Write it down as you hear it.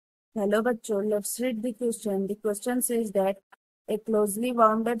Hello, bachcho. Let's read the question. The question says that a closely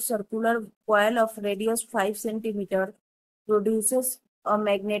wounded circular coil of radius 5 centimeter produces a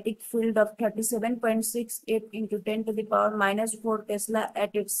magnetic field of 37.68 into 10 to the power minus 4 Tesla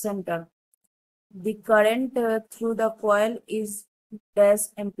at its center. The current through the coil is dash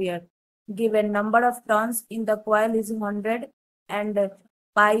ampere. Given number of turns in the coil is 100 and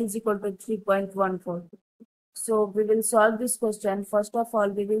pi is equal to 3.14. So we will solve this question. First of all,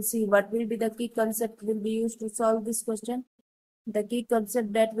 we will see what will be the key concept will be used to solve this question. The key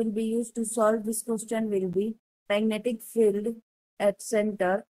concept that will be used to solve this question will be magnetic field at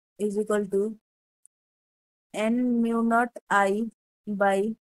center is equal to n mu not I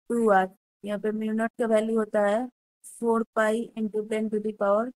by 2r. यहाँ पे mu naught का value होता है 4 pi into 10 to the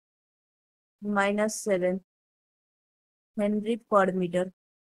power -7 Henry पर metre.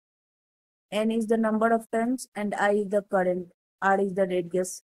 N is the number of turns and I is the current. R is the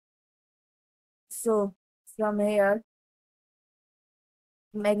radius. So from here,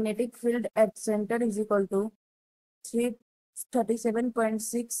 magnetic field at center is equal to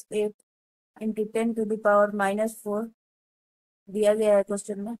 337.68 into 10 to the power -4 दिया गया है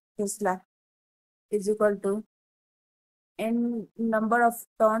question में Tesla is equal to n number of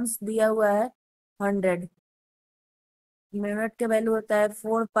turns दिया हुआ है 100. Minute का value होता है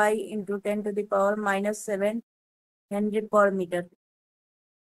 4 pi into 10 to the power -7 Henry पर metre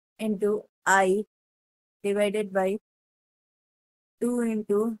into I divided by 2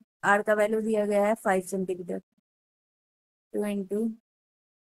 into are का वैल्यू दिया गया है 5 centimetre. 2 into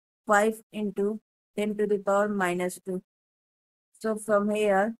 5 into 10 to the power -2. So from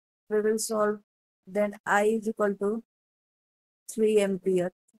here we will solve. Then I is equal to 3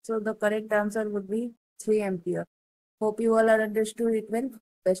 ampere. So the correct answer would be 3 ampere. Hope you all are understood it well.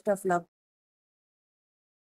 Best of luck.